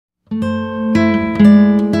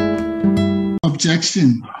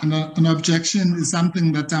objection. An objection is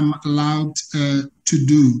something that I'm allowed to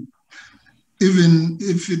do. Even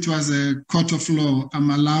if it was a court of law, I'm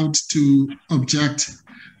allowed to object.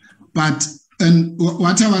 But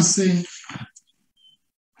what I was saying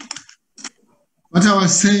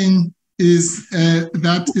is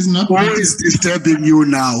that is not. Who is disturbing you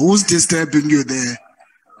now? Who's disturbing you there?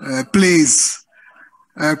 Please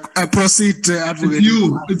proceed. Advocate. It's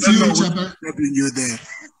you, disturbing you there.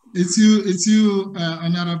 It's you,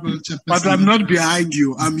 Honorable Chairperson. But I'm not behind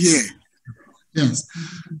you. I'm here. Yes.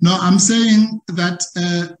 No, I'm saying that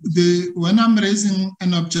when I'm raising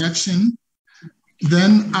an objection,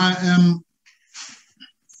 then I am.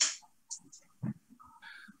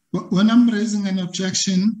 When I'm raising an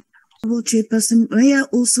objection. Honorable Chairperson, may I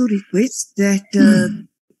also request that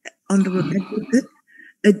Honorable Advocate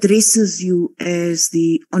addresses you as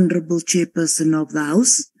the Honorable Chairperson of the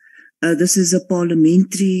House. This is a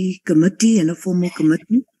parliamentary committee and a formal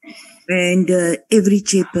committee, and every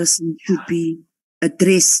chairperson should be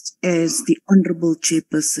addressed as the Honorable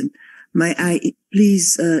Chairperson. May I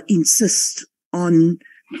please insist on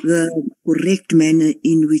the correct manner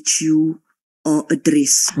in which you are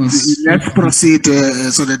addressed. Let's proceed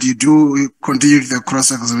so that you do continue the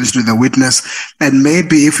cross-examination with the witness, and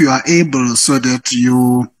maybe if you are able, so that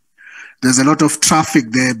there's a lot of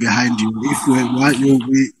traffic there behind you.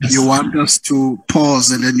 If you want us to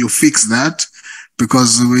pause and then you fix that,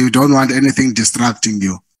 because we don't want anything distracting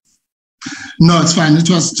you. No, it's fine. It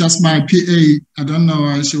was just my PA. I don't know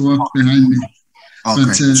why she walked behind me.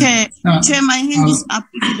 Okay. But, Chair, my hand is up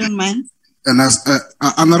if you don't mind. And as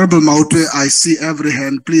Honorable Mkhwebane, I see every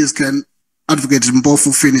hand. Please, can Advocate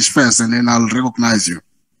Mpofu finish first, and then I'll recognize you.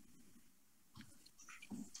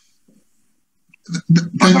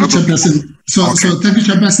 Thank you, Chairperson. So thank you,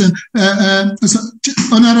 Chairperson.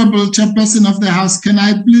 Honorable Chairperson of the House, can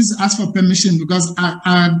I please ask for permission, because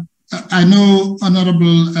I know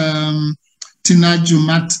Honorable Tina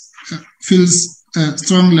Jumat feels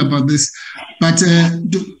strongly about this, but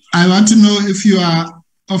I want to know if you are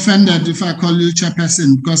offended if I call you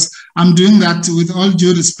Chairperson, because I'm doing that with all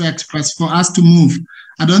due respect, but for us to move.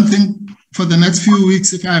 I don't think for the next few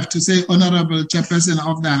weeks, if I have to say Honorable Chairperson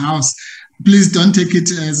of the House, please don't take it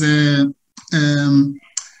as a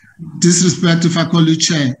disrespect if I call you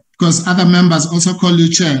Chair, because other members also call you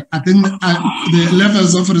Chair. I think the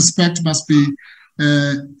levels of respect must be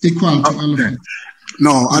equal to all of it.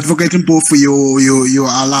 No, Advocate Mpofu, you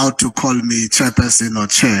are allowed to call me Chairperson or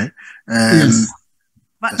Chair. Yes.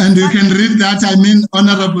 And you can read that, I mean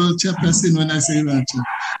Honorable Chairperson when I say that.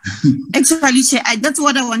 Actually, Chair, that's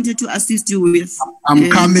what I wanted to assist you with. I'm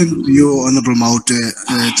coming to you, Honorable Mkhwebane.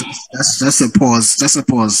 Just a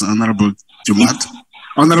pause, Honorable Jumat.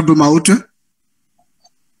 Honorable Mkhwebane?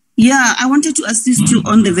 Yeah, I wanted to assist you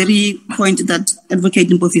on the very point that Advocate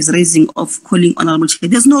Mpofu is raising of calling Honorable Chair.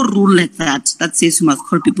 There's no rule like that says you must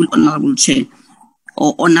call people Honorable Chair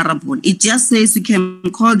or Honorable. It just says you can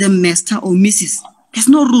call them Master or Mrs. There's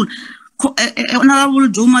no rule. Honorable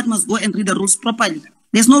Jumat must go and read the rules properly.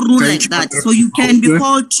 There's no rule like that. So you can be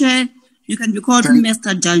called Chair, you can be called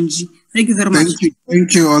Mr. Janji. Thank you very much.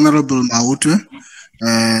 Thank you, Honorable Mkhwebane.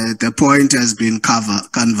 The point has been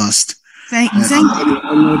canvassed. Thank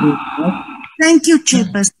you,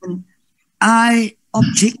 Chairperson. I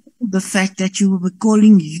object to the fact that you were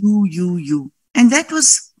calling you. And that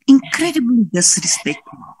was incredibly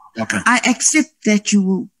disrespectful. Okay. I accept that you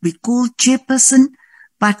will be called Chairperson,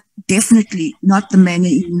 but definitely not the manner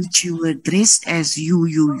in which you were addressed as you.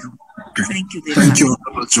 Okay. Thank you very much. Thank you,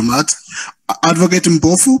 Honorable Jumat. Advocate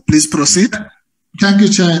Mpofu, please proceed. Thank you,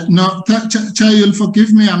 Chair. No, Chair, you'll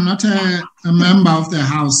forgive me. I'm not a member of the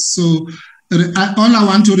House. So all I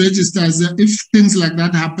want to register is that if things like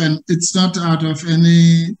that happen, it's not out of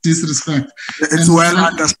any disrespect. It's well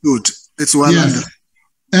understood. It's well understood.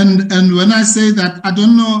 And when I say that, I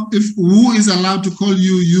don't know if who is allowed to call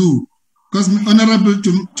you, because Honorable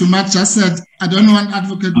Jumat just said, I don't want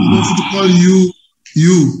Advocate Mpofu to call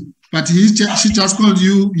you, but she just called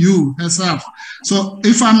you herself. So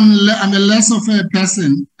if I'm a less of a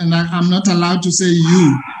person and I'm not allowed to say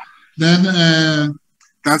you, then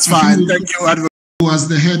that's fine. Thank you, Advocate. Who was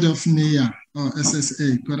the head of NIA or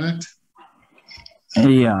SSA, correct?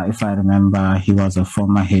 Yeah, if I remember, he was a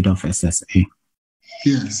former head of SSA.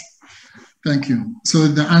 Yes, thank you. So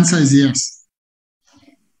the answer is yes.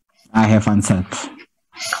 I have answered.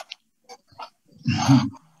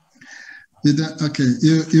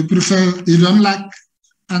 You prefer, you don't like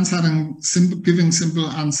answering, giving simple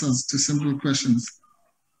answers to simple questions.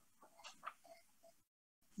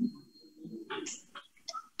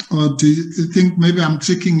 Or do you think maybe I'm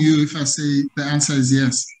tricking you if I say the answer is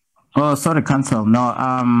yes? Oh, sorry, Council. No,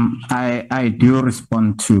 I do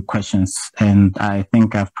respond to questions, and I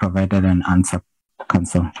think I've provided an answer,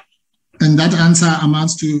 Council. And that answer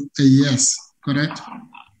amounts to a yes, correct?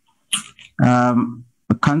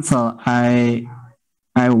 Council, I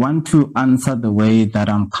want to answer the way that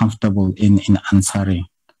I'm comfortable in answering.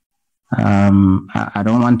 I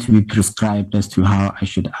don't want to be prescribed as to how I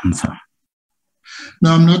should answer.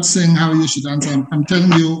 No, I'm not saying how you should answer. I'm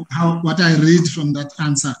telling you what I read from that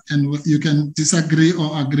answer, and you can disagree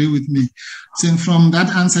or agree with me. So from that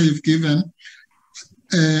answer you've given,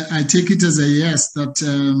 I take it as a yes that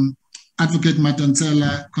Advocate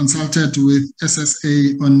Madonsela consulted with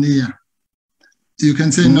SSA on NIA. You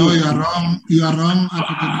can say, no, you are wrong,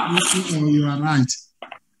 Advocate Mpofu, or you are right.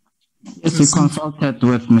 Yes, you consulted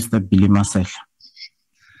with Mr. Billy Marcel.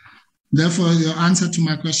 Therefore, your answer to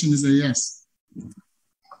my question is a yes.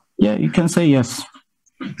 Yeah, you can say yes.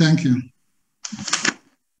 Thank you.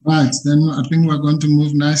 Right, then I think we're going to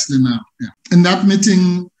move nicely now. Yeah. And that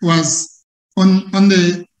meeting was on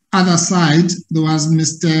the other side, there was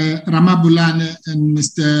Mr. Ramabulane and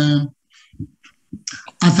Mr.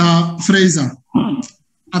 Arthur Fraser,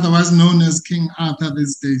 otherwise known as King Arthur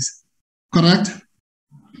these days. Correct?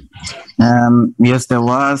 Yes, there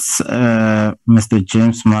was Mr.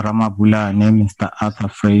 James Maramabulane, Mr. Arthur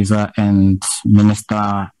Fraser, and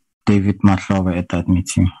Minister David Mkhwebane at that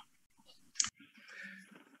meeting.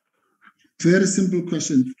 Very simple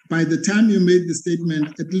question. By the time you made the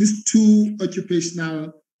statement, at least 2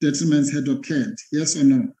 occupational detriments had occurred, yes or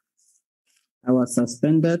no? I was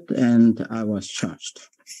suspended and I was charged.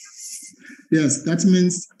 Yes, that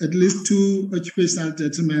means at least 2 occupational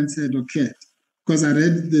detriments had occurred. Because I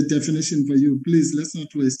read the definition for you. Please, let's not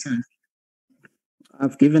waste time.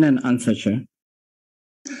 I've given an answer, Chair.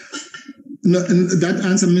 No, and that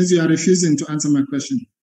answer means you are refusing to answer my question.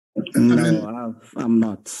 No, I'm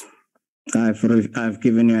not. I've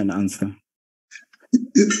given you an answer.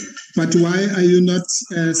 But why are you not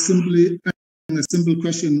simply asking a simple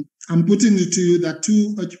question? I'm putting it to you that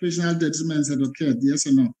 2 occupational detriments had occurred, yes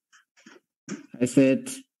or no? I said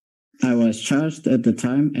I was charged at the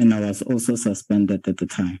time and I was also suspended at the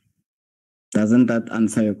time. Doesn't that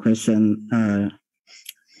answer your question,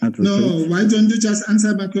 Advocate? No, why don't you just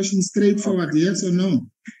answer my question straightforward, yes or no?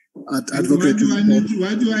 Advocate,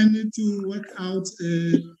 why do I need to work out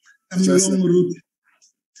some long route?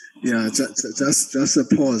 Yeah, just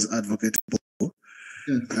a pause, Advocate.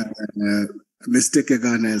 Yes. Mr.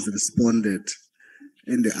 Kegana has responded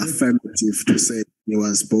in the affirmative to say he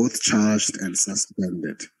was both charged and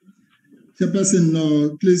suspended. Chairperson,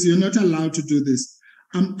 no, please, you're not allowed to do this.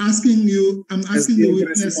 I'm asking the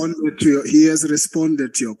witness. He has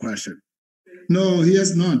responded to your question. No, he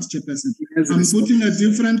has not, Chairperson. I'm putting a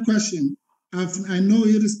different question. I know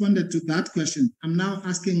he responded to that question. I'm now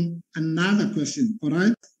asking another question, all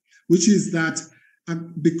right? Which is that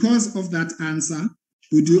because of that answer,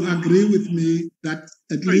 would you agree with me that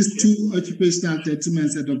at least 2 occupational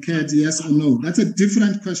detriments had occurred, yes or no? That's a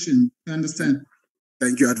different question, you understand?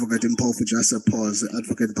 Thank you, Advocate Mpofu. Just a pause.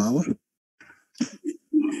 Advocate Bauer.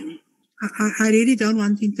 I really don't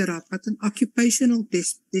want to interrupt, but an occupational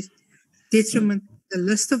detriment, the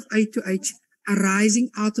list of A to H arising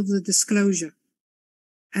out of the disclosure.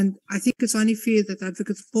 And I think it's only fair that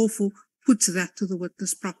Advocate Mpofu puts that to the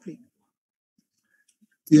witness properly.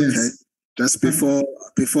 Yes. Okay. Just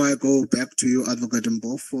before I go back to you, Advocate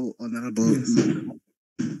Mpofu, Honorable.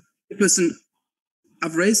 Yes. Listen,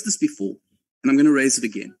 I've raised this before, and I'm going to raise it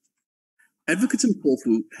again. Advocate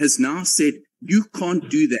Mpofu has now said, you can't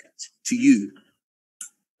do that to you.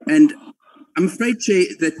 And I'm afraid, Chair,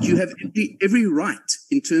 that you have every right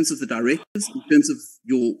in terms of the directives, in terms of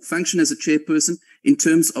your function as a chairperson, in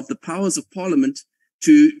terms of the powers of Parliament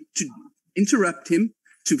to interrupt him,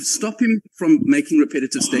 to stop him from making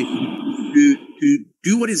repetitive statements, to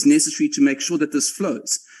do what is necessary to make sure that this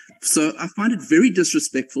flows. So I find it very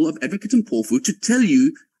disrespectful of Advocate Mpofu to tell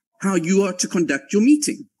you how you are to conduct your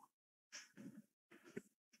meeting.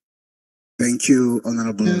 Thank you,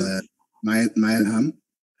 Honorable Mailham.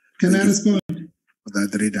 Can I respond? For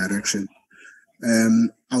that redirection.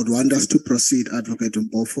 I would want us to proceed, Advocate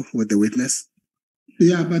Mpofu, with the witness.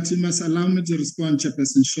 Yeah, but you must allow me to respond,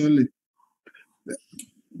 Chairperson, surely.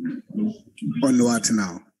 On what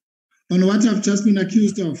now? On what I've just been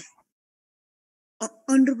accused of.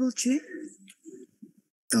 Honorable Chair.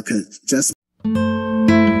 Okay, just